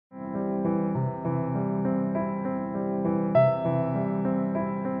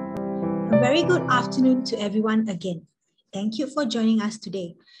very good afternoon to everyone again. Thank you for joining us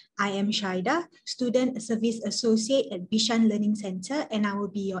today. I am Shaida, Student Service Associate at Bishan Learning Center, and I will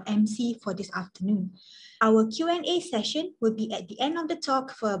be your MC for this afternoon. Our Q&A session will be at the end of the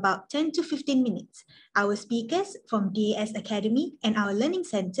talk for about 10 to 15 minutes. Our speakers from DAS Academy and our learning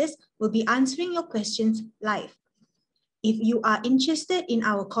centers will be answering your questions live. If you are interested in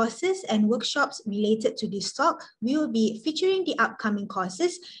our courses and workshops related to this talk, we will be featuring the upcoming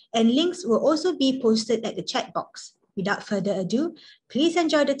courses, and links will also be posted at the chat box. Without further ado, please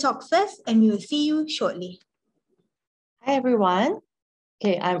enjoy the talk first, and we will see you shortly. Hi everyone.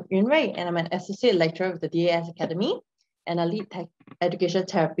 Okay, I'm Yun Rui, and I'm an associate lecturer with the DAS Academy and a lead education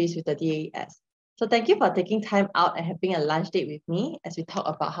therapist with the DAS. So thank you for taking time out and having a lunch date with me as we talk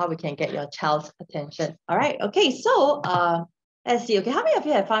about how we can get your child's attention. All right, okay, so let's see. Okay, how many of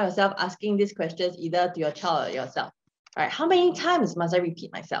you have found yourself asking these questions either to your child or yourself? All right, how many times must I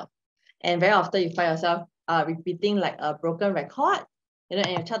repeat myself? And very often you find yourself repeating like a broken record, and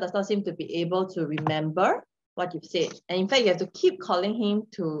your child does not seem to be able to remember what you've said. And in fact, you have to keep calling him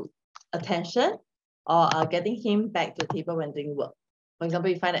to attention or getting him back to the table when doing work. For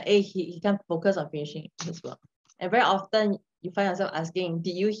example, you find that he can't focus on finishing his work. And very often you find yourself asking,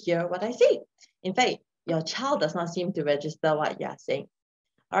 did you hear what I said? In fact, your child does not seem to register what you're saying.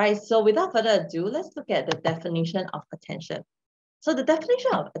 All right, so without further ado, let's look at the definition of attention. So the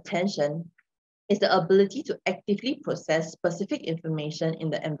definition of attention is the ability to actively process specific information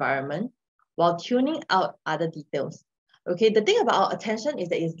in the environment while tuning out other details. Okay, the thing about our attention is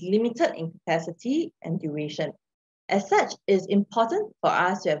that it's limited in capacity and duration. As such, it's important for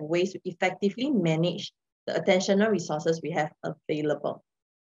us to have ways to effectively manage the attentional resources we have available.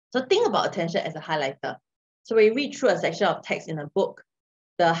 So think about attention as a highlighter. So when you read through a section of text in a book,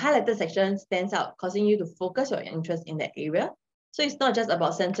 the highlighted section stands out, causing you to focus your interest in that area. So it's not just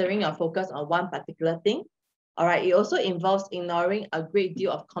about centering your focus on one particular thing. All right, it also involves ignoring a great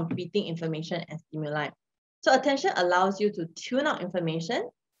deal of competing information and stimuli. So attention allows you to tune out information,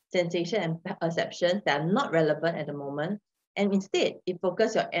 sensation, and perceptions that are not relevant at the moment, and instead, it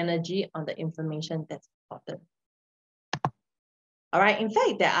focuses your energy on the information that's important. All right, in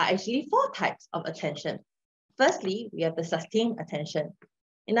fact, there are actually 4 types of attention. Firstly, we have the sustained attention.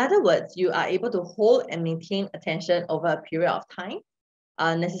 In other words, you are able to hold and maintain attention over a period of time,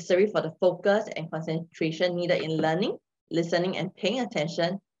 necessary for the focus and concentration needed in learning, listening, and paying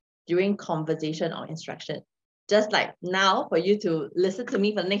attention during conversation or instruction. Just like now, for you to listen to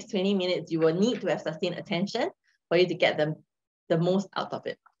me for the next 20 minutes, you will need to have sustained attention for you to get the most out of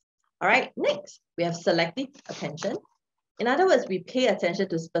it. All right, next, we have selective attention. In other words, we pay attention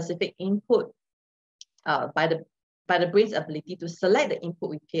to specific input by the brain's ability to select the input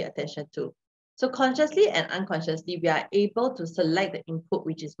we pay attention to. So consciously and unconsciously, we are able to select the input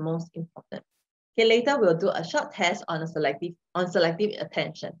which is most important. Okay, later we'll do a short test on selective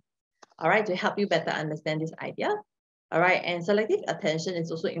attention. All right, to help you better understand this idea. All right, and selective attention is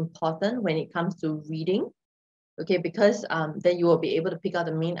also important when it comes to reading, okay, because then you will be able to pick out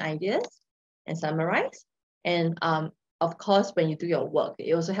the main ideas and summarize. And of course, when you do your work,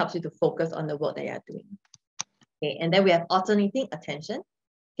 it also helps you to focus on the work that you are doing. Okay, and then we have alternating attention.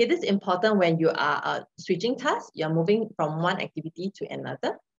 Okay, this is important when you are switching tasks, you're moving from one activity to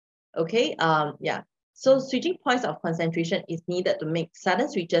another. Okay, yeah. So switching points of concentration is needed to make sudden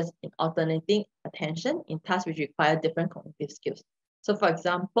switches in alternating attention in tasks which require different cognitive skills. So for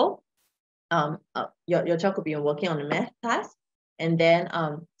example, your child could be working on a math task, and then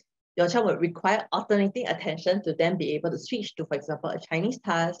your child would require alternating attention to then be able to switch to, for example, a Chinese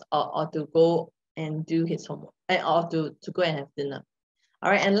task or to go and do his homework, or to go and have dinner. All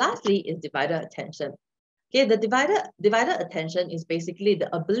right, and lastly is divided attention. Okay, the divided attention is basically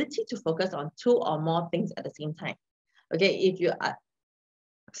the ability to focus on 2 or more things at the same time. Okay, if you are,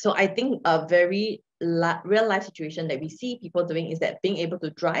 so I think a very real life situation that we see people doing is that being able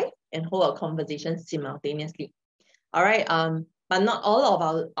to drive and hold a conversation simultaneously. All right, but not all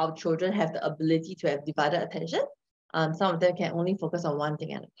of our children have the ability to have divided attention. Some of them can only focus on one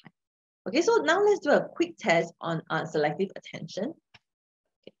thing at a time. Okay, so now let's do a quick test on selective attention.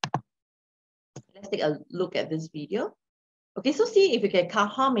 Okay. Let's take a look at this video. Okay, so see if you can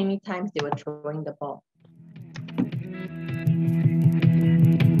count how many times they were throwing the ball.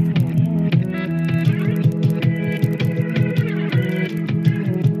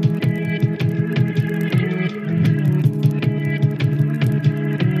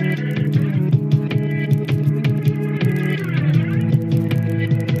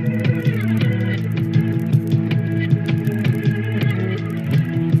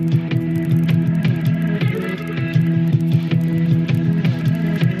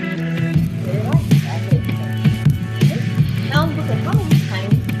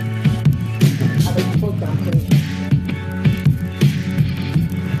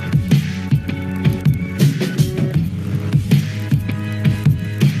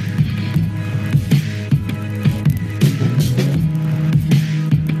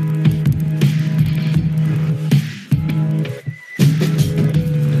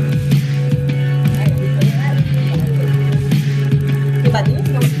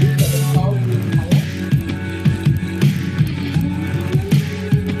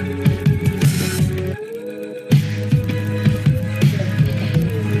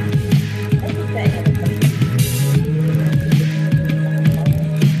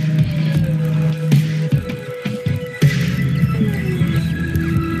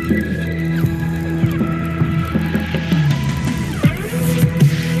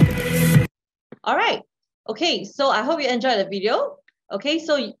 All right. Okay, so I hope you enjoyed the video. Okay,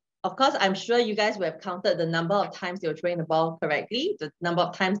 so of course, I'm sure you guys will have counted the number of times they were throwing the ball correctly, the number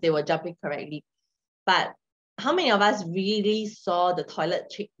of times they were jumping correctly. But how many of us really saw the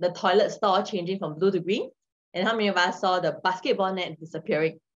toilet stall changing from blue to green? And how many of us saw the basketball net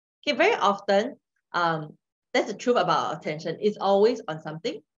disappearing? Okay, very often, that's the truth about our attention. It's always on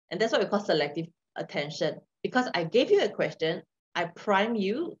something. And that's what we call selective attention. Because I gave you a question, I prime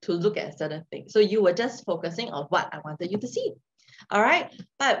you to look at a certain thing. So you were just focusing on what I wanted you to see. All right.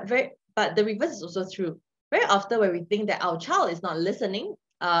 But the reverse is also true. Very often when we think that our child is not listening,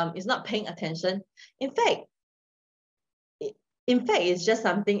 is not paying attention, in fact, it's just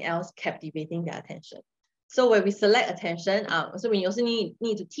something else captivating their attention. So when we select attention, so we also need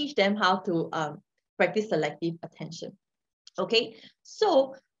to teach them how to practice selective attention. Okay,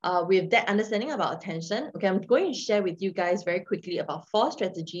 so with that understanding about attention, okay, I'm going to share with you guys very quickly about 4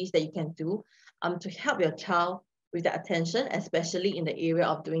 strategies that you can do to help your child with their attention, especially in the area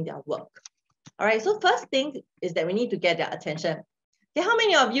of doing their work. All right, so first thing is that we need to get their attention. Okay, how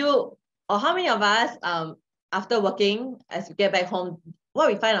many of you or how many of us after working, as we get back home,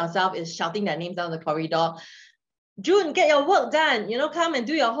 what we find ourselves is shouting their names down the corridor. June, get your work done, you know, come and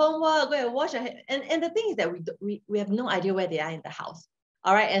do your homework, go and wash your hair. And the thing is that we have no idea where they are in the house.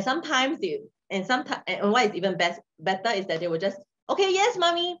 All right. And sometimes and what is even better is that they will just, okay, yes,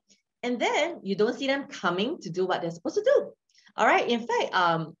 mommy. And then you don't see them coming to do what they're supposed to do. All right. In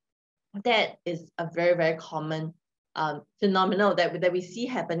fact, that is a very, very common phenomenon that we see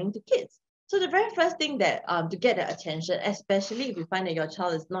happening to kids. So the very first thing that to get their attention, especially if you find that your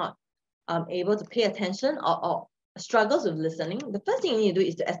child is not able to pay attention or struggles with listening, the first thing you need to do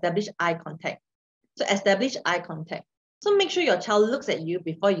is to establish eye contact. So establish eye contact. So make sure your child looks at you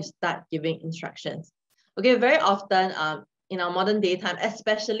before you start giving instructions. Okay, very often in our modern day time,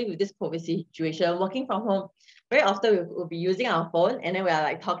 especially with this COVID situation, working from home, very often we'll be using our phone and then we are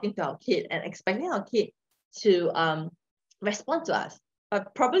like talking to our kid and expecting our kid to respond to us.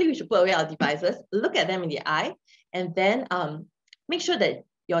 But probably we should put away our devices, look at them in the eye, and then make sure that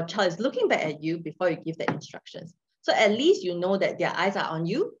your child is looking back at you before you give the instructions. So at least you know that their eyes are on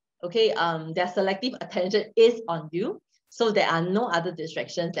you. Okay, their selective attention is on you. So there are no other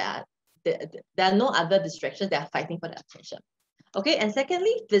distractions there are no other distractions that are fighting for the attention. Okay, and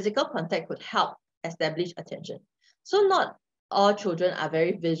secondly, physical contact could help establish attention. So not all children are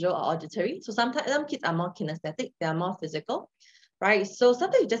very visual or auditory. So sometimes some kids are more kinesthetic, they are more physical, right? So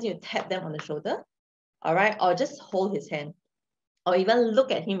sometimes you just need to tap them on the shoulder, all right, or just hold his hand, or even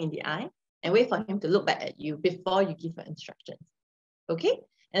look at him in the eye and wait for him to look back at you before you give your instructions. Okay,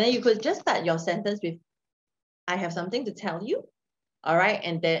 and then you could just start your sentence with, I have something to tell you. All right,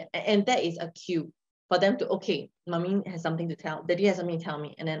 and that is a cue for them to, okay, mommy has something to tell, daddy has something to tell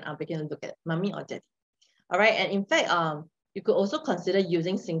me, and then I'll begin to look at mommy or daddy. All right, and in fact, you could also consider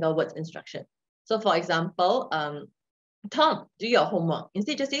using single words instruction. So for example, Tom, do your homework.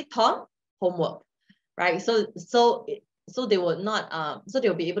 Instead, just say, Tom, homework, right? So they will not, so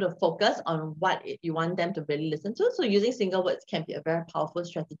they'll be able to focus on what you want them to really listen to. So using single words can be a very powerful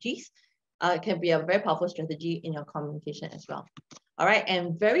strategy. Can be a very powerful strategy in your communication as well. All right,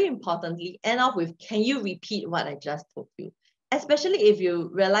 and very importantly, end off with, can you repeat what I just told you? Especially if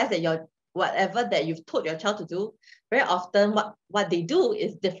you realize that whatever that you've told your child to do, very often what they do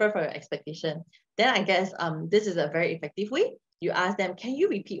is different from your expectation. Then I guess this is a very effective way. You ask them, can you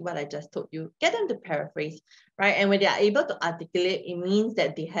repeat what I just told you? Get them to paraphrase, right? And when they are able to articulate, it means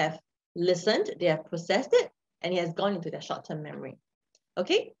that they have listened, they have processed it, and it has gone into their short-term memory.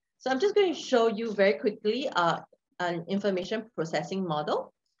 Okay, so I'm just going to show you very quickly an information processing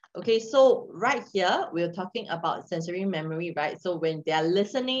model. Okay, so right here, we're talking about sensory memory, right? So when they're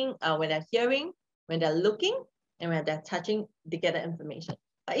listening, when they're hearing, when they're looking, and when they're touching, they get the information.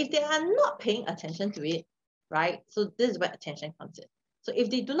 But if they are not paying attention to it, right? So this is where attention comes in. So if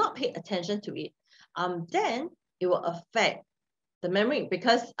they do not pay attention to it, then it will affect the memory,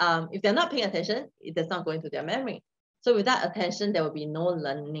 because if they're not paying attention, it does not go into their memory. So without attention, there will be no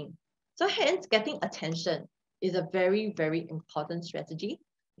learning. So hence, getting attention is a very, very important strategy,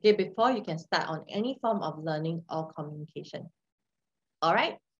 okay, before you can start on any form of learning or communication. All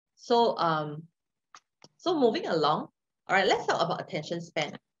right, so so moving along, all right, let's talk about attention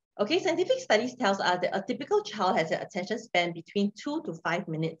span. Okay, scientific studies tells us that a typical child has an attention span between 2 to 5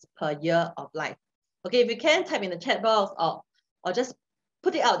 minutes per year of life. Okay, if you can, type in the chat box or just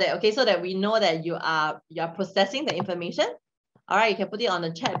put it out there, okay, so that we know that you are processing the information. All right, you can put it on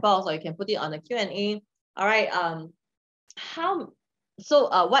the chat box or you can put it on the Q&A. All right,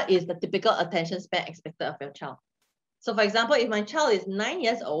 what is the typical attention span expected of your child? So for example, if my child is 9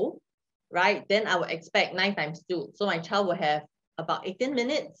 years old, right? Then I would expect 9 times 2. So my child will have about 18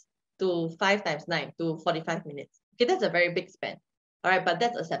 minutes to 5 times 9 to 45 minutes. Okay, that's a very big span. All right, but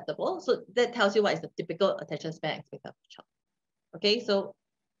that's acceptable. So that tells you what is the typical attention span expected of the child. Okay, so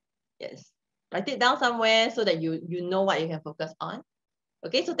yes, write it down somewhere so that you know what you can focus on.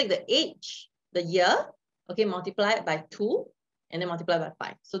 Okay, so take the age, the year, okay, multiply it by 2, and then multiply by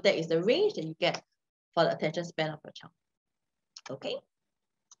 5. So that is the range that you get for the attention span of your child. Okay.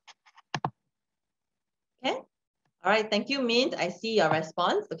 Okay. All right. Thank you, Mint. I see your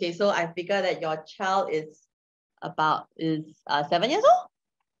response. Okay, so I figure that your child is 7 years old,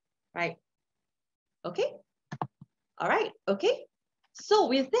 right? Okay. All right. Okay. So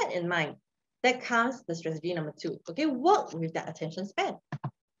with that in mind, that comes the strategy number 2. Okay, work with that attention span.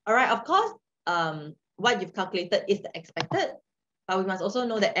 All right. Of course, what you've calculated is the expected, but we must also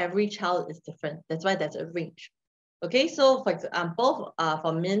know that every child is different. That's why there's a range. Okay, so for example,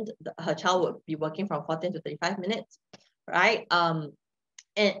 for Mint, her child would be working from 14 to 35 minutes, right? And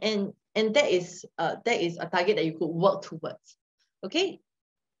that is a target that you could work towards. Okay,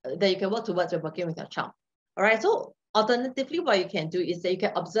 that you can work towards when working with your child. All right, so alternatively, what you can do is that you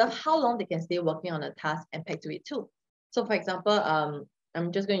can observe how long they can stay working on a task and peg to it too. So for example,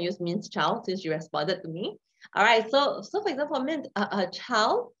 I'm just going to use Mint's child since you responded to me. All right, so for example, Mint, a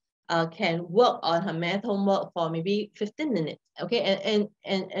child can work on her math homework for maybe 15 minutes. Okay,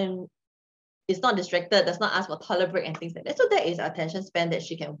 and is not distracted, does not ask for toilet break and things like that. So that is attention span that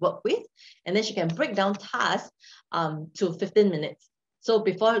she can work with, and then she can break down tasks to 15 minutes. So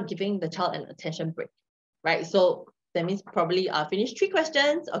before giving the child an attention break, right? So that means probably finish 3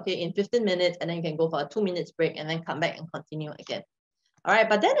 questions, okay, in 15 minutes, and then you can go for a 2 minutes break and then come back and continue again. All right,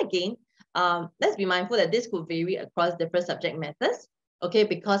 but then again, let's be mindful that this could vary across different subject matters, okay,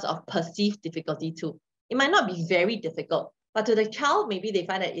 because of perceived difficulty too. It might not be very difficult, but to the child, maybe they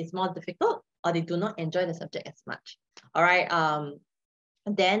find that it's more difficult or they do not enjoy the subject as much. All right,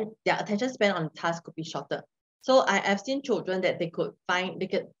 then their attention span on the task could be shorter. So I've seen children that they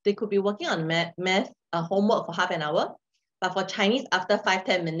could be working on math homework for half an hour, but for Chinese, after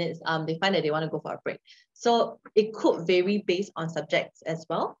 5-10 minutes, they find that they want to go for a break. So it could vary based on subjects as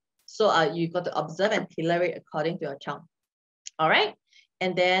well. So you've got to observe and tailor it according to your child. All right,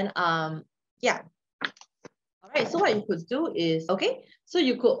 and then yeah. All right, so what you could do is, okay, so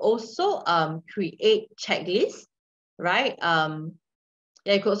you could also create checklists, right?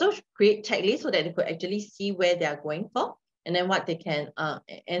 Yeah, you could also create checklists so that they could actually see where they are going for, and then what they can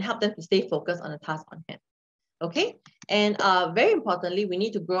and help them to stay focused on the task on hand. Okay, and very importantly, we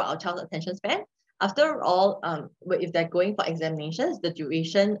need to grow our child's attention span. After all, if they're going for examinations, the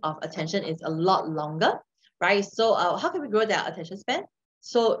duration of attention is a lot longer, right? So how can we grow their attention span?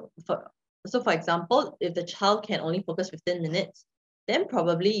 So for example, if the child can only focus 15 minutes, then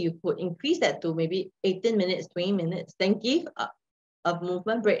probably you could increase that to maybe 18 minutes, 20 minutes, then give a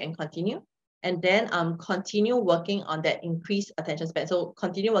movement break and continue. And then continue working on that increased attention span. So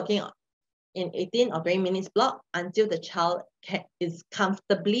continue working in 18 or 20 minutes block until the child is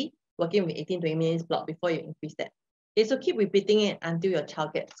comfortably working with 18-20 minutes block before you increase that. Okay, so keep repeating it until your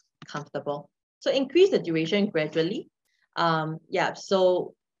child gets comfortable. So increase the duration gradually. Yeah,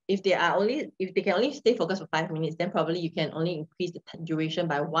 so if they can only stay focused for 5 minutes, then probably you can only increase the duration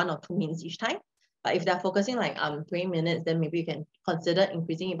by 1 or 2 minutes each time. But if they're focusing like 20 minutes, then maybe you can consider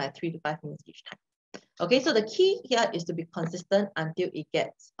increasing it by 3 to 5 minutes each time. Okay, so the key here is to be consistent until it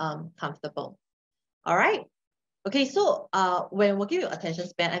gets comfortable. All right. Okay, so when working with attention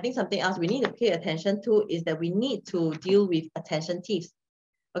span, I think something else we need to pay attention to is that we need to deal with attention thieves.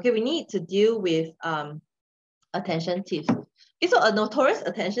 Okay, we need to deal with attention thieves. Okay, so a notorious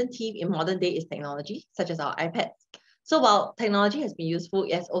attention thief in modern day is technology, such as our iPads. So while technology has been useful,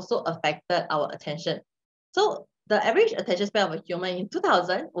 it has also affected our attention. So the average attention span of a human in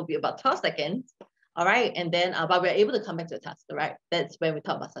 2000 will be about 12 seconds. All right, and then but we're able to come back to the task, right? That's when we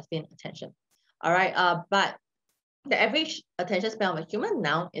talk about sustained attention. All right, but the average attention span of a human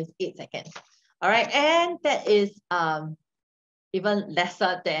now is 8 seconds. All right, and that is even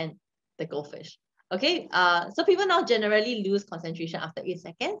lesser than the goldfish. Okay, so people now generally lose concentration after 8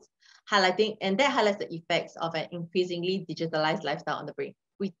 seconds, and that highlights the effects of an increasingly digitalized lifestyle on the brain.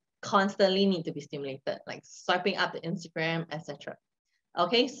 We constantly need to be stimulated, like swiping up the Instagram, etc.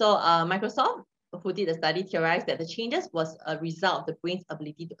 Okay, so Microsoft, who did the study, theorized that the changes was a result of the brain's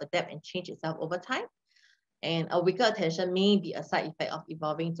ability to adapt and change itself over time. And a weaker attention may be a side effect of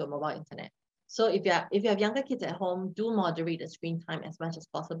evolving to a mobile internet. So if you have younger kids at home, do moderate the screen time as much as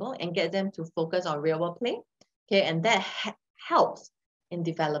possible and get them to focus on real world play. Okay, and that helps in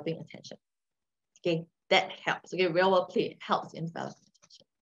developing attention. Okay, that helps. Okay, real world play helps in developing attention.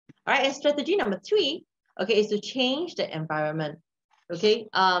 All right, and strategy number 3, okay, is to change the environment. Okay,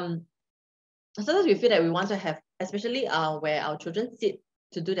 sometimes we feel that we want to have, especially where our children sit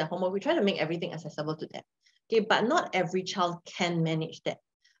to do their homework, we try to make everything accessible to them. Okay, but not every child can manage that.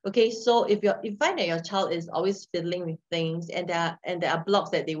 Okay, so if you find that your child is always fiddling with things and there are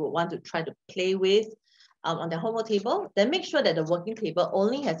blocks that they would want to try to play with on their homework table, then make sure that the working table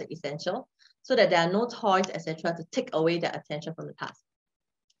only has the essential, so that there are no toys, etc., to take away their attention from the task.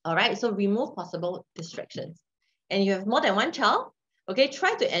 All right, so remove possible distractions. And you have more than one child, okay,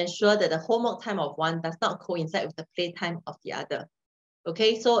 try to ensure that the homework time of one does not coincide with the playtime of the other.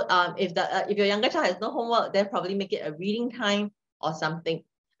 Okay, so if your younger child has no homework, then probably make it a reading time or something.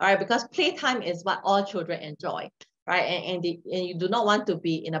 All right, because playtime is what all children enjoy, right? And you do not want to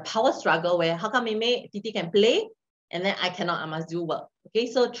be in a power struggle where how come Titi can play and then I cannot, I must do work. Okay,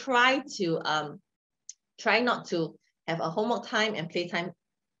 so try not to have a homework time and playtime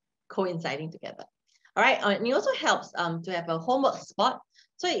coinciding together. All right, and it also helps to have a homework spot,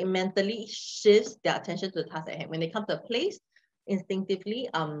 so it mentally shifts their attention to the task at hand. When they come to a place, instinctively,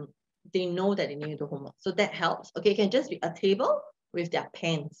 they know that they need to do homework. So that helps. Okay, it can just be a table with their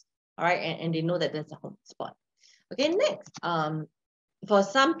pens. All right, and they know that there's a homework spot. Okay, next, for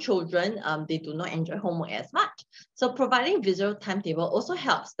some children, they do not enjoy homework as much. So providing visual timetable also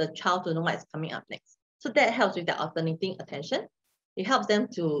helps the child to know what's coming up next. So that helps with the alternating attention. It helps them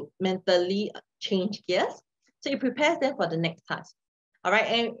to mentally change gears. So it prepares them for the next task. All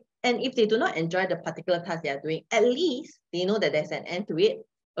right, and if they do not enjoy the particular task they are doing, at least they know that there's an end to it.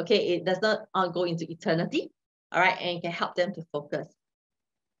 Okay, it does not go into eternity. All right, and it can help them to focus.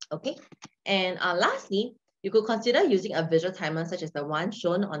 Okay, and lastly, you could consider using a visual timer such as the one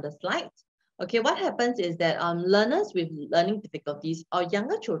shown on the slides. Okay, what happens is that learners with learning difficulties or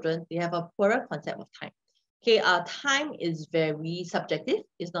younger children, they have a poorer concept of time. Okay, time is very subjective.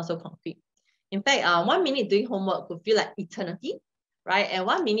 It's not so concrete. In fact, 1 minute doing homework could feel like eternity, right? And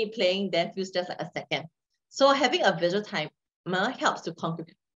 1 minute playing then feels just like a second. So having a visual timer helps to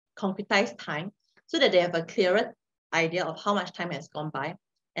concretize time so that they have a clearer idea of how much time has gone by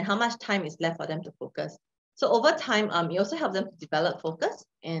and how much time is left for them to focus. So over time, it also helps them to develop focus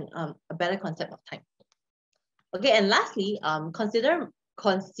and a better concept of time. Okay, and lastly, considering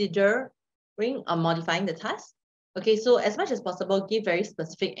modifying the task. Okay, so as much as possible, give very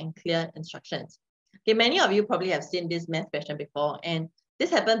specific and clear instructions. Okay, many of you probably have seen this math question before, and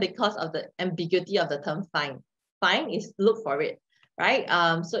this happened because of the ambiguity of the term find. Find is look for it, right?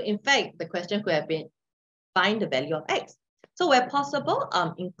 So in fact, the question could have been find the value of x. So where possible,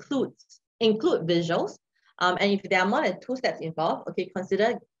 include visuals. And if there are more than 2 steps involved, okay,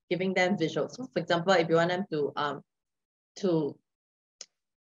 consider giving them visuals. So for example, if you want them to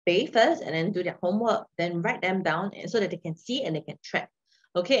bathe first and then do their homework, then write them down so that they can see and they can track.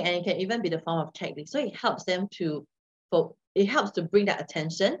 Okay, and it can even be the form of checklist. So it helps them to bring that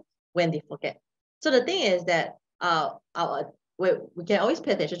attention when they forget. So the thing is that we can always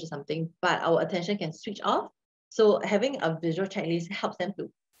pay attention to something, but our attention can switch off. So having a visual checklist helps them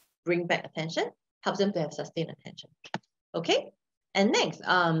to bring back attention, helps them to have sustained attention. Okay, and next,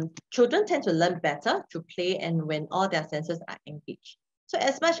 children tend to learn better through play and when all their senses are engaged. So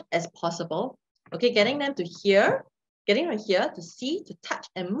as much as possible, okay, getting them to hear, to see, to touch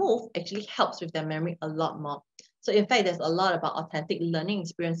and move actually helps with their memory a lot more. So in fact, there's a lot about authentic learning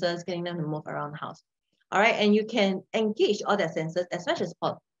experiences, getting them to move around the house. All right, and you can engage all their senses as much as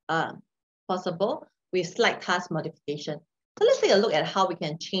possible with slight task modification. So let's take a look at how we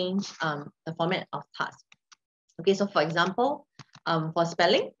can change the format of tasks. Okay, so for example, for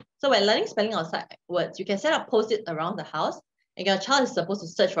spelling, so when learning spelling or sight words, you can set up post-it around the house, and your child is supposed to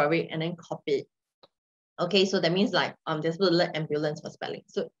search for it and then copy it. Okay, so that means like they're supposed to learn ambulance for spelling.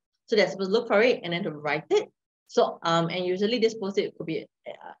 So they're supposed to look for it and then to write it. So and usually this post-it could be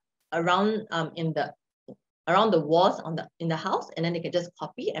around around the walls in the house, and then they can just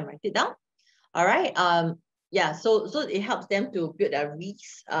copy and write it down. All right. Yeah. So it helps them to build their read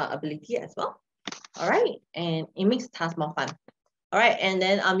ability as well. All right, and it makes tasks more fun. All right, and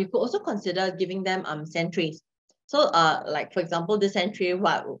then you could also consider giving them sentries. So like for example, this entry,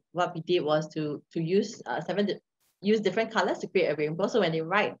 what we did was to use use different colors to create a rainbow. So when they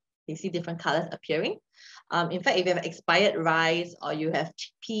write, they see different colors appearing. In fact, if you have expired rice or you have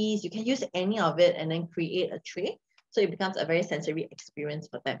chickpeas, you can use any of it and then create a tray. So it becomes a very sensory experience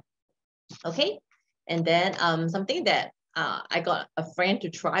for them. Okay, and then something that I got a friend to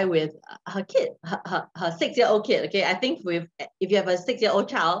try with her kid, her 6-year-old kid. Okay, I think if you have a 6-year-old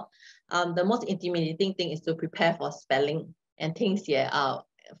child, the most intimidating thing is to prepare for spelling and things here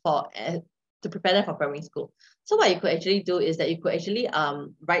to prepare them for primary school. So what you could actually do is that you could actually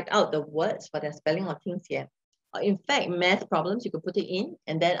write out the words for their spelling or things here. In fact, math problems, you could put it in,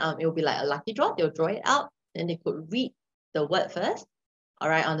 and then it will be like a lucky draw. They'll draw it out, then they could read the word first, all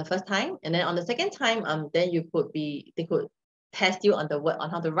right, on the first time, and then on the second time, then they could test you on the word, on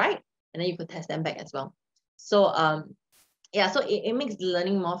how to write, and then you could test them back as well. So yeah, so it makes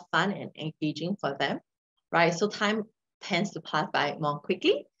learning more fun and engaging for them, right? So time tends to pass by more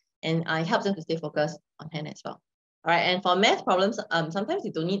quickly, and it helps them to stay focused on hand as well. All right, and for math problems, sometimes they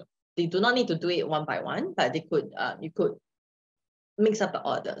do not need to do it one by one, but you could mix up the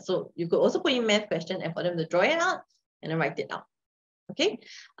order. So you could also put in math question and for them to draw it out and then write it out. Okay,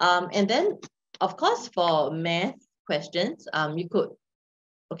 and then of course for math questions, you could,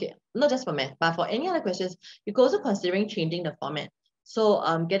 okay, not just for math, but for any other questions, you could also considering changing the format. So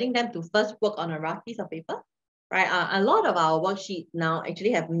getting them to first work on a rough piece of paper, right? A lot of our worksheet now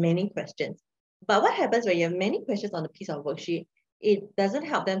actually have many questions. But what happens when you have many questions on a piece of worksheet, it doesn't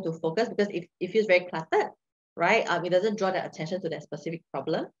help them to focus because it feels very cluttered, right? It doesn't draw their attention to that specific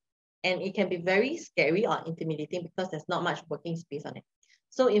problem. And it can be very scary or intimidating because there's not much working space on it.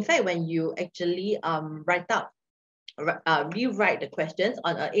 So in fact, when you actually rewrite the questions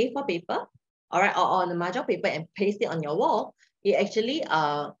on an A4 paper, all right, or on a mahjong paper and paste it on your wall, it actually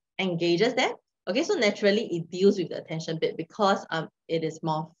engages them. Okay, so naturally it deals with the attention bit because it is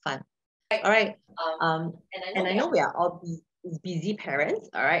more fun. All right, and I know we are all busy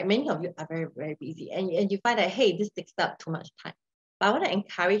parents, all right? Many of you are very, very busy and you find that, hey, this takes up too much time. But I want to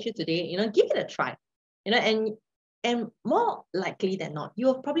encourage you today, give it a try, and more likely than not, you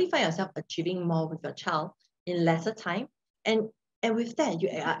will probably find yourself achieving more with your child in lesser time. And with that, you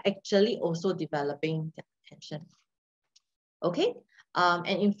are actually also developing their attention. Okay. And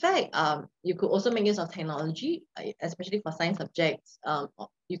in fact, you could also make use of technology, especially for science subjects.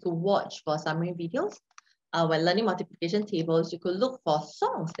 You could watch for summary videos. When learning multiplication tables, you could look for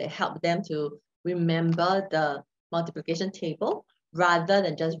songs that help them to remember the multiplication table rather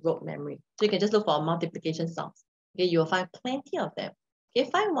than just rote memory. So you can just look for multiplication songs. Okay, you'll find plenty of them. Okay,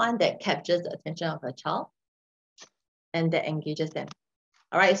 find one that captures the attention of a child and that engages them.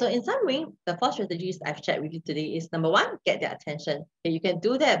 All right, so in summary, the 4 strategies I've shared with you today is number 1, get their attention. Okay, you can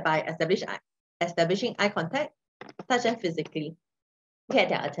do that by establishing eye contact, touch them physically, get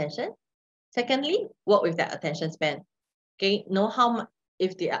their attention. Secondly, work with their attention span. Okay, know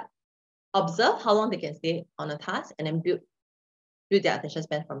if they observe how long they can stay on a task and then build their attention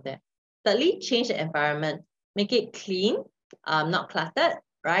span from there. Thirdly, change the environment, make it clean, not cluttered,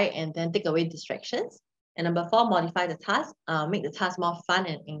 right? And then take away distractions. And number 4, modify the task, make the task more fun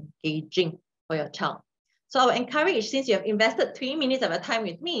and engaging for your child. So I will encourage, since you have invested 3 minutes of your time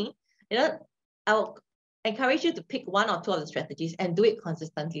with me, I'll encourage you to pick 1 or 2 of the strategies and do it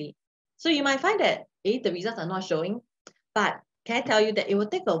consistently. So you might find that the results are not showing, but can I tell you that it will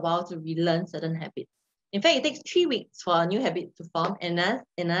take a while to relearn certain habits. In fact, it takes 3 weeks for a new habit to form and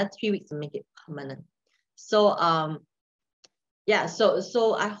another 3 weeks to make it permanent. So yeah,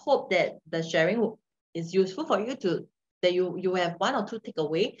 so I hope that the sharing is useful for you that you have 1 or 2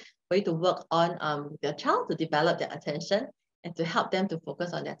 takeaway for you to work on with your child to develop their attention and to help them to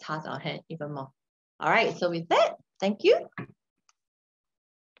focus on their task on hand even more. All right, so with that, thank you.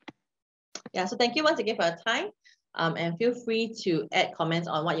 Yeah, so thank you once again for your time. And feel free to add comments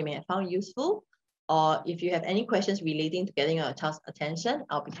on what you may have found useful, or if you have any questions relating to getting your child's attention,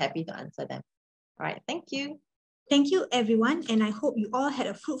 I'll be happy to answer them. All right, thank you. Thank you, everyone, and I hope you all had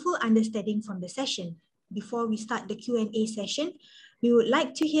a fruitful understanding from the session. Before we start the Q&A session, we would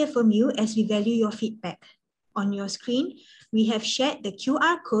like to hear from you as we value your feedback. On your screen, we have shared the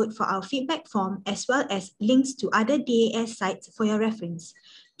QR code for our feedback form as well as links to other DAS sites for your reference.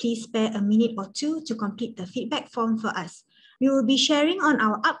 Please spare a minute or 2 to complete the feedback form for us. We will be sharing on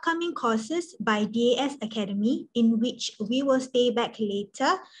our upcoming courses by DAS Academy, in which we will stay back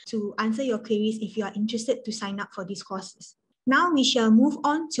later to answer your queries if you are interested to sign up for these courses. Now we shall move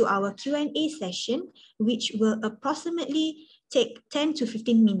on to our Q&A session, which will approximately take 10 to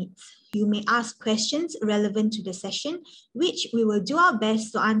 15 minutes. You may ask questions relevant to the session, which we will do our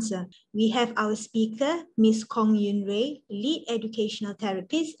best to answer. We have our speaker, Ms. Kong Yun Rui, Lead Educational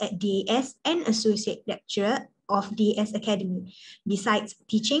Therapist at DAS and Associate Lecturer of DAS Academy. Besides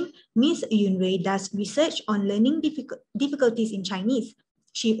teaching, Ms. Yun Rui does research on learning difficulties in Chinese.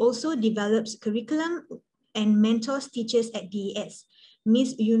 She also develops curriculum and mentors teachers at DAS.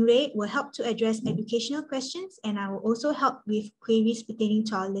 Ms. Yunrei will help to address educational questions, and I will also help with queries pertaining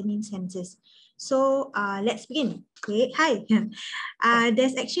to our learning centers. So let's begin. Great. Hi.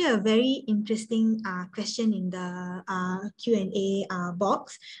 There's actually a very interesting question in the Q&A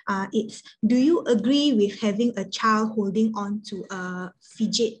box. It's, do you agree with having a child holding on to a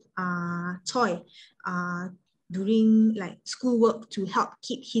fidget toy during like schoolwork to help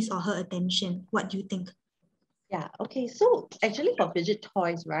keep his or her attention? What do you think? Yeah, okay. So actually for fidget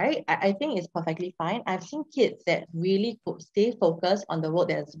toys, right, I think it's perfectly fine. I've seen kids that really stay focused on the work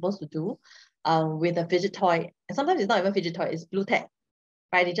they're supposed to do with a fidget toy. And sometimes it's not even fidget toy, it's blue tack,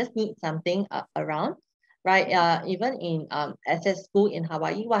 right? They just need something around, right? Even in SS school in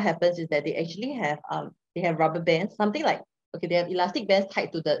Hawaii, what happens is that they actually have they have rubber bands, something like, okay, they have elastic bands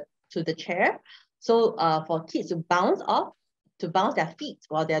tied to the chair. So for kids to bounce off, to bounce their feet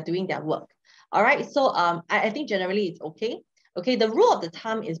while they're doing their work. All right, so I think generally it's okay. Okay, the rule of the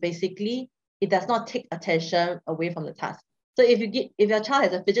thumb is basically it does not take attention away from the task. So if your child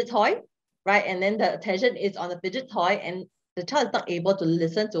has a fidget toy, right, and then the attention is on the fidget toy and the child is not able to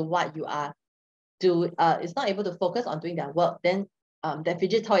listen to what you are doing, is not able to focus on doing their work, then that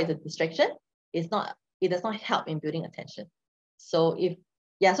fidget toy is a distraction. It does not help in building attention. So if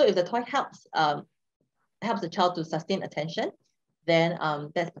the toy helps the child to sustain attention, then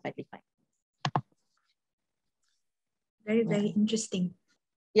that's perfectly fine. Very, very interesting.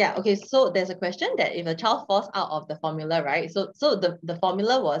 Yeah, okay, so there's a question that if a child falls out of the formula, right? So the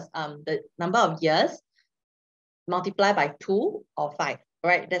formula was the number of years multiplied by 2 or 5,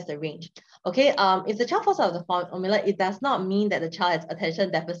 right? That's the range. Okay, if the child falls out of the formula, it does not mean that the child has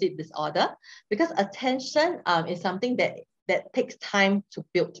attention deficit disorder, because attention is something that takes time to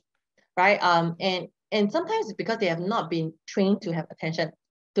build, right? And sometimes it's because they have not been trained to have attention,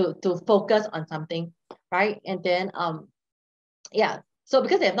 to focus on something, right? And then yeah, so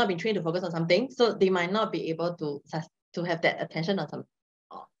because they have not been trained to focus on something, so they might not be able to have that attention on some,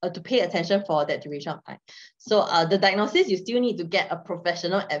 to pay attention for that duration of time. So the diagnosis, you still need to get a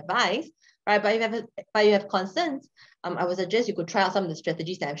professional advice, right? But if you have concerns, I would suggest you could try out some of the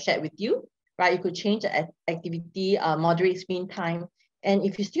strategies that I've shared with you, right? You could change the activity, moderate screen time, and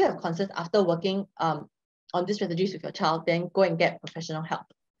if you still have concerns after working on these strategies with your child, then go and get professional help,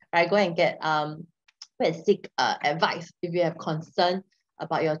 right? Go and seek advice if you have concern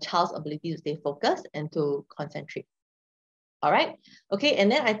about your child's ability to stay focused and to concentrate. All right. Okay.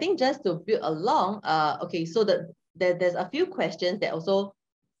 And then I think just to build along, okay, so there's a few questions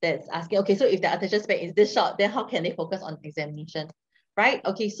that's asking, okay, so if the attention span is this short, then how can they focus on examination? Right?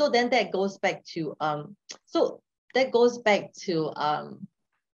 Okay, so then that goes back to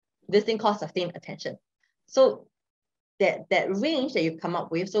this thing called sustained attention. So that range that you come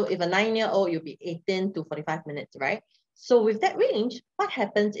up with, so if a 9-year-old, you'll be 18 to 45 minutes, right? So with that range, what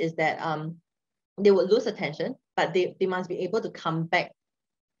happens is that they will lose attention, but they must be able to come back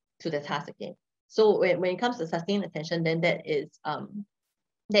to the task again. So when it comes to sustained attention, then that is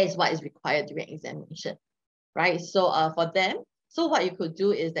what is required during examination, right? So for them, so what you could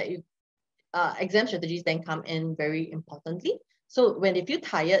do is that exam strategies then come in very importantly. So when they feel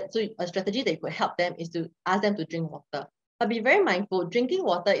tired, so a strategy that could help them is to ask them to drink water. But be very mindful, drinking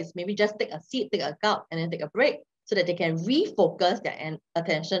water is maybe just take a sip, take a gulp, and then take a break so that they can refocus their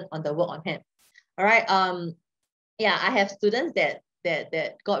attention on the work on hand. All right. Yeah, I have students that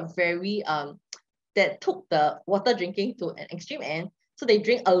got very that took the water drinking to an extreme end. So they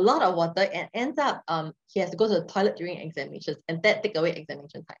drink a lot of water and ends up he has to go to the toilet during examinations, and that take away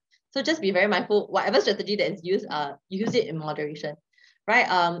examination time. So just be very mindful, whatever strategy that is used, use it in moderation,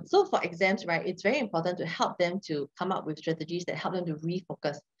 right? So for exams, right, it's very important to help them to come up with strategies that help them to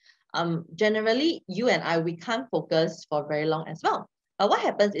refocus. Generally, you and I, we can't focus for very long as well. But what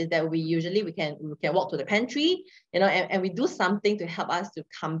happens is that we can walk to the pantry, and we do something to help us to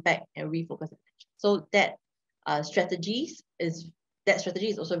come back and refocus attention. So that strategy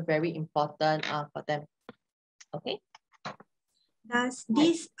is also very important for them. Okay. Does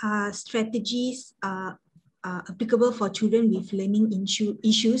these strategies applicable for children with learning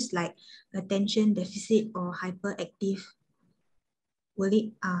issues like attention deficit or hyperactive? Will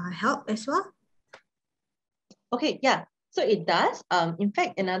it help as well? Okay, yeah. So it does. In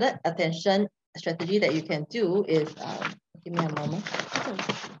fact, another attention strategy that you can do is, give me a moment.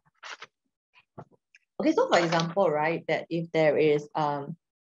 Okay, so for example, right, that if there is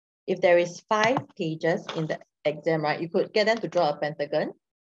 5 pages in the exam, right, you could get them to draw a pentagon.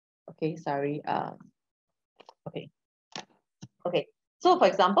 Okay, sorry. Okay. So for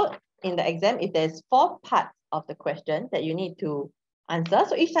example, in the exam, if there's 4 parts of the question that you need to answer,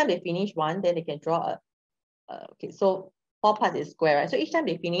 so each time they finish one, then they can draw okay. So 4 parts is square, right? So each time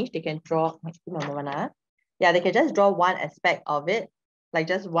they finish, they can draw, yeah, they can just draw one aspect of it, like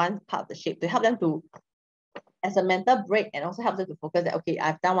just one part of the shape to help them to, as a mental break, and also helps them to focus that, okay,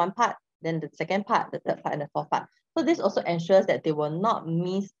 I've done one part, then the second part, the third part, and the fourth part. So this also ensures that they will not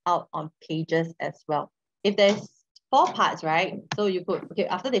miss out on pages as well. If there's 4 parts, right? So you could, okay,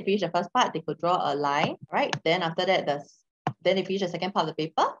 after they finish the first part, they could draw a line, right? Then after that, then they finish the second part of the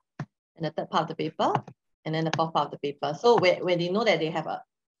paper, and the third part of the paper, and then the fourth part of the paper. So when they know that they have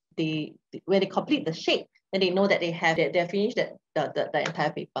when they complete the shape, then they know that they're finished the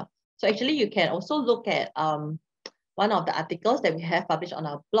entire paper. So actually, you can also look at one of the articles that we have published on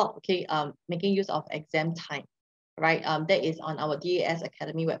our blog, okay, making use of exam time, right? That is on our DAS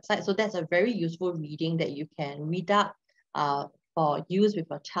Academy website. So that's a very useful reading that you can read up for use with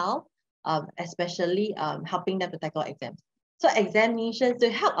your child, especially helping them to tackle exams. So examinations,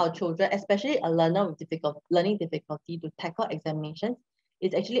 to help our children, especially a learner with learning difficulty, to tackle examinations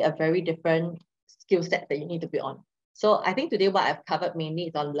is actually a very different skill set that you need to be on. So I think today what I've covered mainly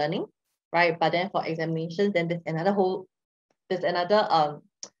is on learning, right? But then for examinations, then there's another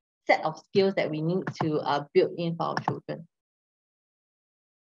set of skills that we need to build in for our children.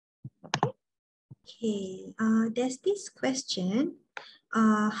 Okay, there's this question.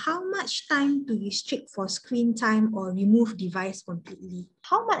 How much time to restrict for screen time or remove device completely?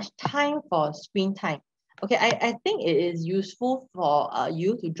 How much time for screen time? Okay, I think it is useful for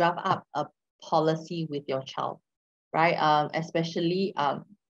you to draft up a policy with your child, right? Especially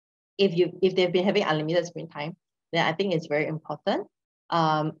if they've been having unlimited screen time, then I think it's very important.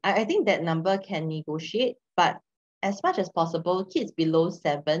 I think that number can negotiate, but as much as possible, kids below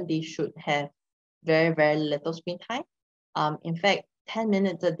 7, they should have very, very little screen time. In fact, 10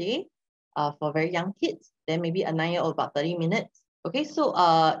 minutes a day for very young kids, then maybe a 9-year-old about 30 minutes. Okay, so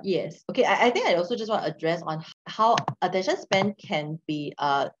yes. Okay, I think I also just want to address on how attention span can be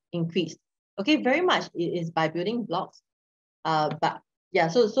increased. Okay, very much it is by building blocks. But yeah,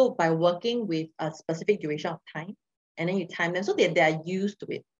 so by working with a specific duration of time, and then you time them so that they are used to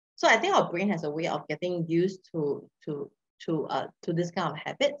it. So I think our brain has a way of getting used to this kind of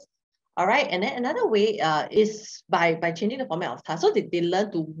habits. All right, and then another way is by changing the format of tasks, so they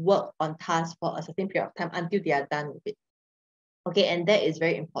learn to work on tasks for a certain period of time until they are done with it. Okay, and that is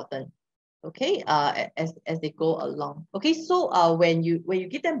very important. Okay, as they go along. Okay, so when you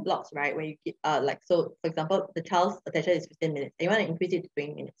give them blocks, right? When you give like, so for example, the child's attention is 15 minutes, and you want to increase it to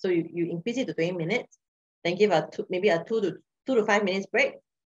 20 minutes. So you increase it to 20 minutes, then give maybe a 2 to 5 minutes break.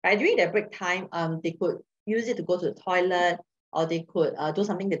 Right, during their break time, they could use it to go to the toilet, or they could do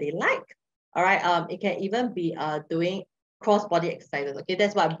something that they like. All right, it can even be doing cross body exercises. Okay,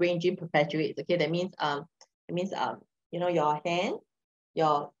 that's what brain gym perpetuates. Okay, that means you know, your hand,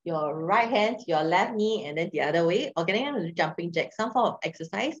 your right hand to your left knee, and then the other way, or getting them to do jumping jacks, some form of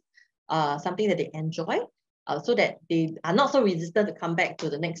exercise, something that they enjoy, so that they are not so resistant to come back to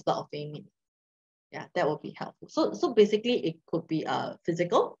the next block of 20 minutes. Yeah, that would be helpful. So basically, it could be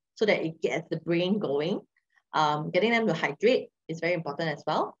physical, so that it gets the brain going. Getting them to hydrate is very important as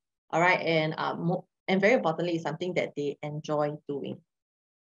well. All right, and very importantly, is something that they enjoy doing.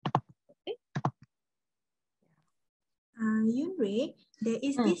 Yunrei, there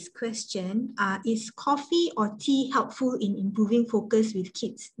is this question, is coffee or tea helpful in improving focus with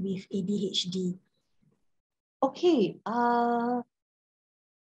kids with ADHD? Okay,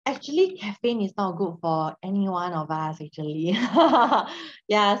 actually, caffeine is not good for any one of us, actually.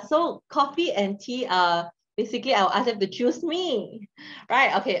 Yeah, so coffee and tea, basically, I'll ask them to choose me,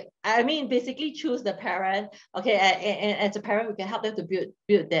 right? Okay, I mean, basically choose the parent. Okay, and as a parent, we can help them to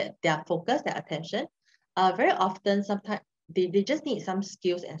build their focus, their attention. Very often, sometimes they just need some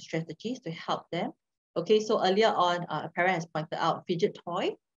skills and strategies to help them. Okay, so earlier on, a parent has pointed out fidget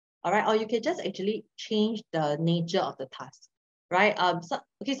toy, all right, or you can just actually change the nature of the task, right?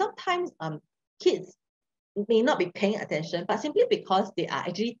 Sometimes kids may not be paying attention, but simply because they are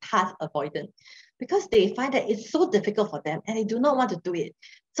actually task avoidant, because they find that it's so difficult for them and they do not want to do it.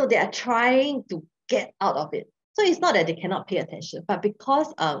 So they are trying to get out of it. So it's not that they cannot pay attention, but because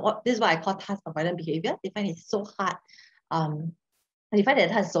this is what I call task avoidant behavior, they find it so hard. They find that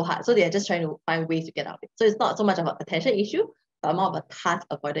task is so hard, so they are just trying to find ways to get out of it. So it's not so much of an attention issue, but more of a task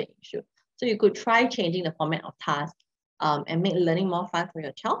avoidant issue. So you could try changing the format of tasks and make learning more fun for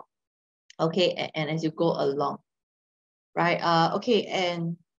your child. Okay, and as you go along, right? Okay,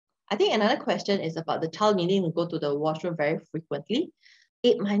 and I think another question is about the child needing to go to the washroom very frequently.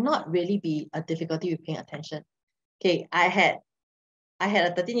 It might not really be a difficulty with paying attention. Okay, I had a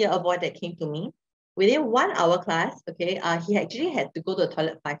 13-year-old boy that came to me. Within 1 hour class, okay, he actually had to go to the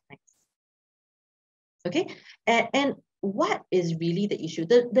toilet 5 times. Okay, and what is really the issue?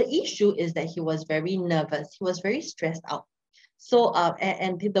 The issue is that he was very nervous. He was very stressed out. So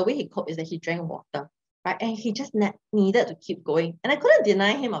and the way he coped is that he drank water, right? And he just needed to keep going. And I couldn't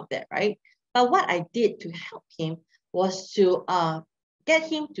deny him of that, right? But what I did to help him was to get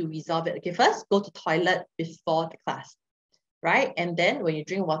him to resolve it. Okay, first go to toilet before the class, right? And then when you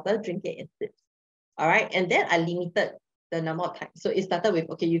drink water, drink it in sips. All right. And then I limited the number of times. So it started with,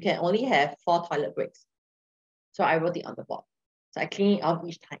 okay, you can only have 4 toilet breaks. So I wrote it on the board. So I clean it out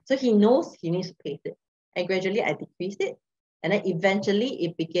each time. So he knows he needs to pace it. And gradually I decreased it. And then eventually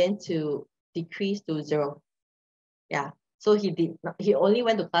it began to decrease to 0. Yeah. So he only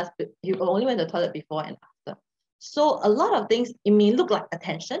went to class, he only went to the toilet before and after. So a lot of things, it may look like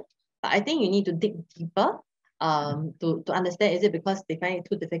attention, but I think you need to dig deeper to understand, is it because they find it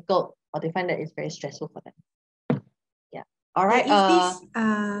too difficult or they find that it's very stressful for them? Yeah. All right.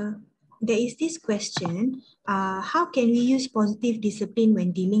 There is this question, how can we use positive discipline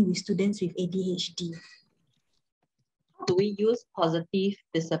when dealing with students with ADHD? How do we use positive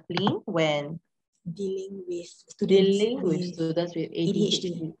discipline when dealing with students with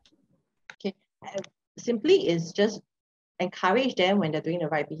ADHD? Okay, simply is just encourage them when they're doing the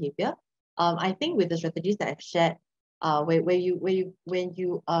right behavior. I think with the strategies that I've shared, when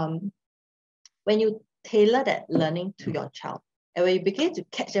you tailor that learning to your child, and when you begin to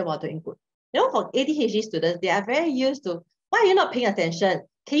catch them while doing good. You know, for ADHD students, they are very used to, why are you not paying attention?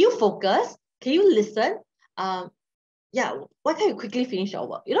 Can you focus? Can you listen? Yeah, why can't you quickly finish your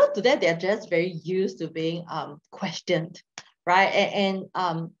work? You know, to them, they're just very used to being questioned, right?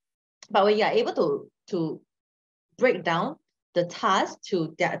 But when you are able to break down the task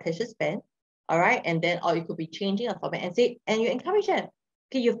to their attention span, all right, and then, or you could be changing a format and say, and you encourage them,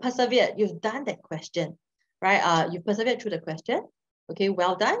 okay, you've persevered, you've done that question, right? You've persevered through the question, okay,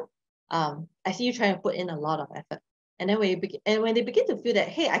 well done. I see you trying to put in a lot of effort. And then when they begin to feel that,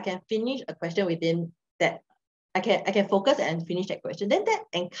 hey, I can finish a question within that, I can focus and finish that question, then that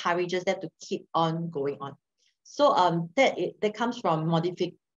encourages them to keep on going on. So that comes from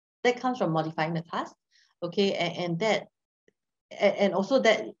modifying the task, okay, and also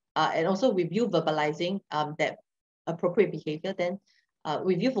with you verbalizing that appropriate behavior, then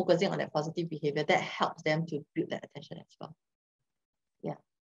with you focusing on that positive behavior, that helps them to build that attention as well. Yeah.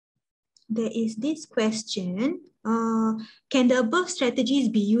 There is this question, can the above strategies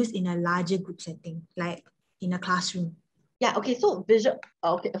be used in a larger group setting, like in a classroom? Yeah, okay, so visual,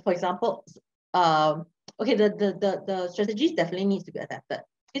 okay, for example, okay, the strategies definitely needs to be adapted.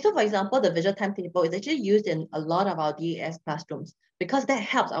 Okay, so for example, the visual timetable is actually used in a lot of our DAS classrooms because that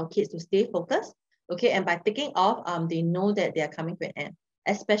helps our kids to stay focused, okay, and by ticking off, they know that they are coming to an end,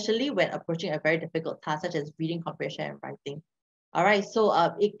 especially when approaching a very difficult task such as reading comprehension and writing. All right, so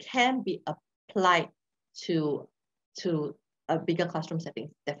it can be applied to a bigger classroom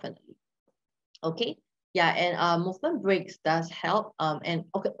setting, definitely. Okay. Yeah, and movement breaks does help. And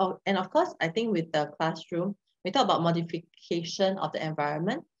of course, I think with the classroom, we talk about modification of the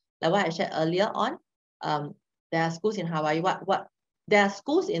environment, like what I shared earlier on. There are schools in Hawaii. There are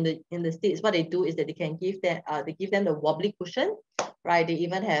schools in the States. What they do is that they give them the wobbly cushion, right? They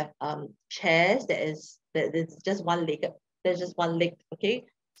even have chairs that is just one leg. There's just one leg. Okay,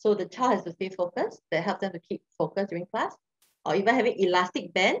 so the child has to stay focused. That helps them to keep focused during class, or even having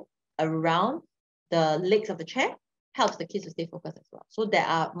elastic band around the legs of the chair helps the kids to stay focused as well. So there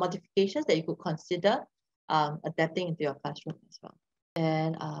are modifications that you could consider adapting into your classroom as well.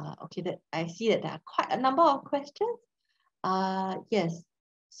 And okay, that I see that there are quite a number of questions. Yes.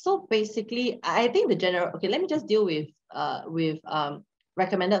 So basically, I think the general, okay, let me just deal with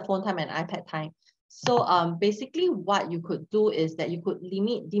recommended phone time and iPad time. So basically what you could do is that you could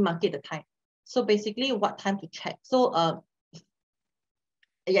demarcate the time. So basically what time to check. So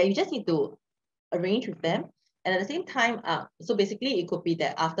yeah, you just need to arrange with them. And at the same time, so basically it could be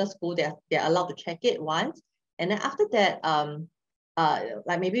that after school, they're allowed to check it once. And then after that,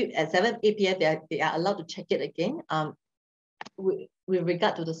 like maybe at 7, 8 p.m., they are allowed to check it again with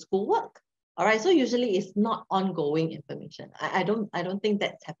regard to the schoolwork. All right, so usually it's not ongoing information. I don't think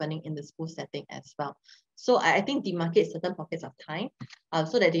that's happening in the school setting as well. So I think demarcate certain pockets of time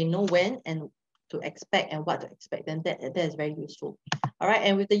so that they know when and to expect and what to expect, then that is very useful. All right,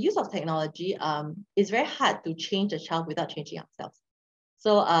 and with the use of technology, it's very hard to change a child without changing ourselves.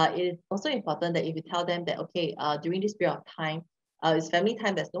 So it is also important that if you tell them that, okay, during this period of time, it's family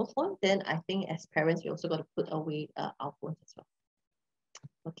time, there's no phone, then I think as parents, we also got to put away our phones as well.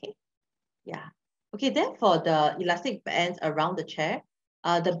 Okay, yeah. Okay, then for the elastic bands around the chair,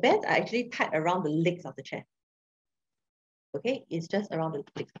 the bands are actually tied around the legs of the chair. Okay, it's just around the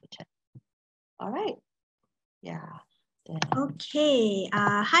legs of the chair. All right. Yeah. Okay,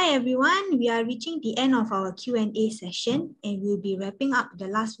 hi everyone. We are reaching the end of our Q&A session and we'll be wrapping up the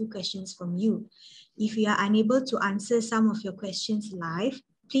last few questions from you. If you are unable to answer some of your questions live,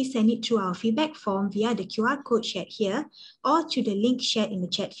 please send it through our feedback form via the QR code shared here or through the link shared in the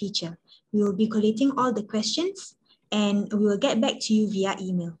chat feature. We will be collating all the questions and we will get back to you via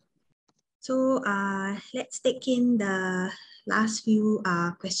email. So let's take in the last few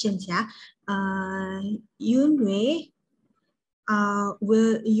questions. Yun Wei,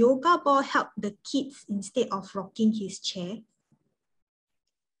 will yoga ball help the kids instead of rocking his chair?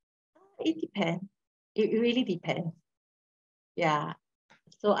 It depends. It really depends. Yeah.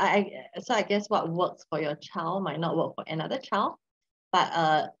 So I guess what works for your child might not work for another child. But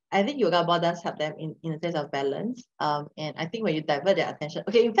I think yoga ball does help them in a sense of balance. And I think when you divert their attention,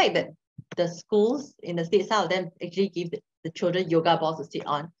 okay, in fact, that the schools in the States, some of them actually give the children yoga balls to sit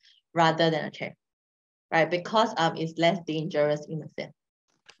on rather than a chair, right? Because it's less dangerous in a sense.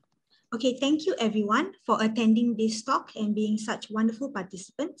 Okay, thank you everyone for attending this talk and being such wonderful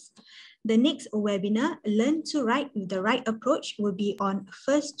participants. The next webinar, Learn to Write with the Right Approach, will be on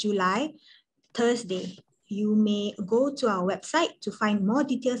 1st July, Thursday. You may go to our website to find more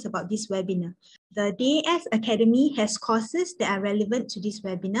details about this webinar. The DAS Academy has courses that are relevant to this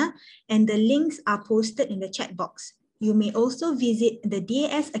webinar and the links are posted in the chat box. You may also visit the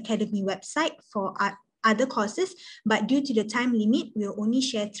DAS Academy website for other courses, but due to the time limit, we'll only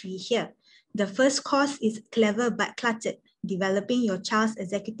share 3 here. The first course is Clever but Cluttered, Developing Your Child's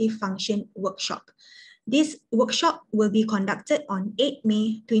Executive Function Workshop. This workshop will be conducted on 8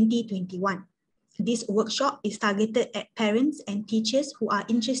 May 2021. This workshop is targeted at parents and teachers who are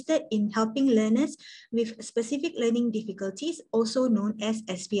interested in helping learners with specific learning difficulties, also known as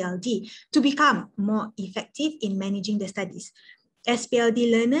SPLD, to become more effective in managing the studies. SPLD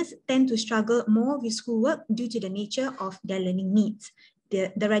learners tend to struggle more with schoolwork due to the nature of their learning needs.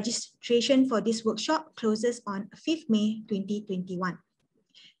 The registration for this workshop closes on 5th May 2021.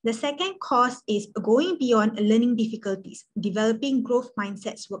 The second course is Going Beyond Learning Difficulties, Developing Growth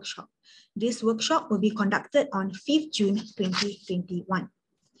Mindsets Workshop. This workshop will be conducted on 5th June 2021.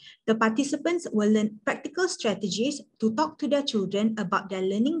 The participants will learn practical strategies to talk to their children about their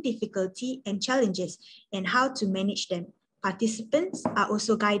learning difficulty and challenges and how to manage them. Participants are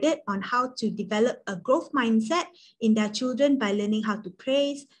also guided on how to develop a growth mindset in their children by learning how to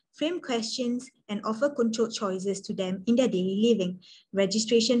praise, frame questions, and offer controlled choices to them in their daily living.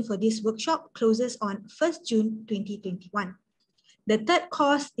 Registration for this workshop closes on 1st June 2021. The third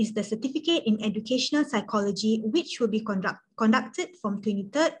course is the Certificate in Educational Psychology, which will be conducted from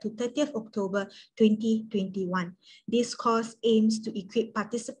 23rd to 30th October 2021. This course aims to equip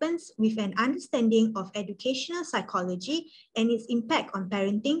participants with an understanding of educational psychology and its impact on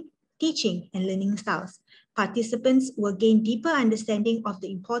parenting, teaching, and learning styles. Participants will gain deeper understanding of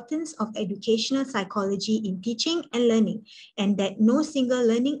the importance of educational psychology in teaching and learning, and that no single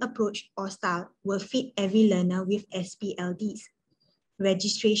learning approach or style will fit every learner with SPLDs.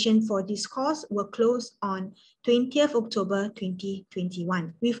 Registration for this course will close on 20th October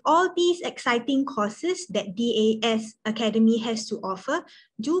 2021. With all these exciting courses that DAS Academy has to offer,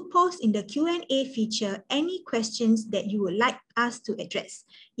 do post in the Q&A feature any questions that you would like us to address.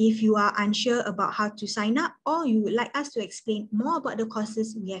 If you are unsure about how to sign up or you would like us to explain more about the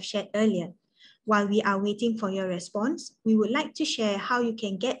courses we have shared earlier. While we are waiting for your response, we would like to share how you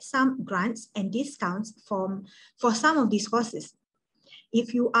can get some grants and discounts for some of these courses.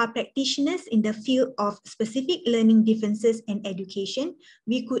 If you are practitioners in the field of specific learning differences and education,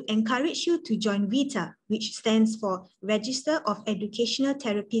 we could encourage you to join RETA, which stands for Register of Educational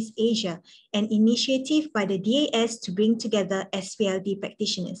Therapists Asia, an initiative by the DAS to bring together SPLD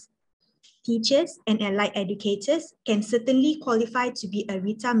practitioners. Teachers and allied educators can certainly qualify to be a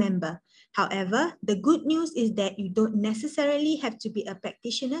RETA member. However, the good news is that you don't necessarily have to be a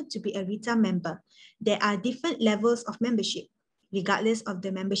practitioner to be a RETA member. There are different levels of membership. Regardless of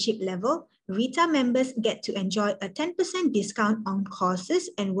the membership level, RETA members get to enjoy a 10% discount on courses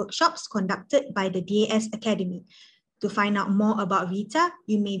and workshops conducted by the DAS Academy. To find out more about RETA,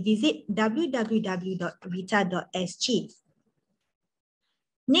 you may visit www.reta.sg.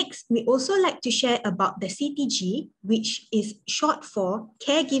 Next, we also like to share about the CTG, which is short for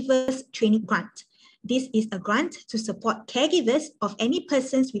Caregivers Training Grant. This is a grant to support caregivers of any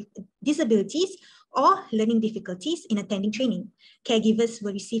persons with disabilities or learning difficulties in attending training. Caregivers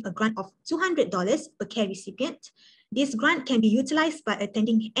will receive a grant of $200 per care recipient. This grant can be utilized by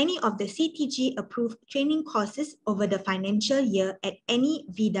attending any of the CTG approved training courses over the financial year at any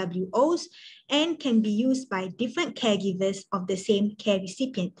VWOs and can be used by different caregivers of the same care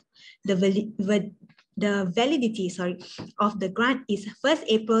recipient. The The validity of the grant is 1st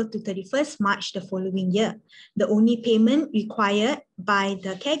April to 31st March the following year. The only payment required by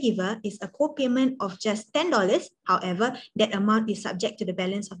the caregiver is a co-payment of just $10. However, that amount is subject to the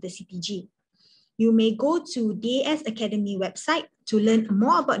balance of the CTG. You may go to DAS Academy website to learn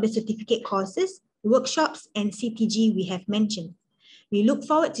more about the certificate courses, workshops, and CTG we have mentioned. We look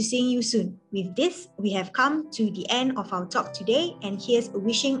forward to seeing you soon. With this, we have come to the end of our talk today, and here's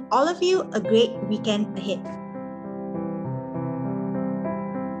wishing all of you a great weekend ahead.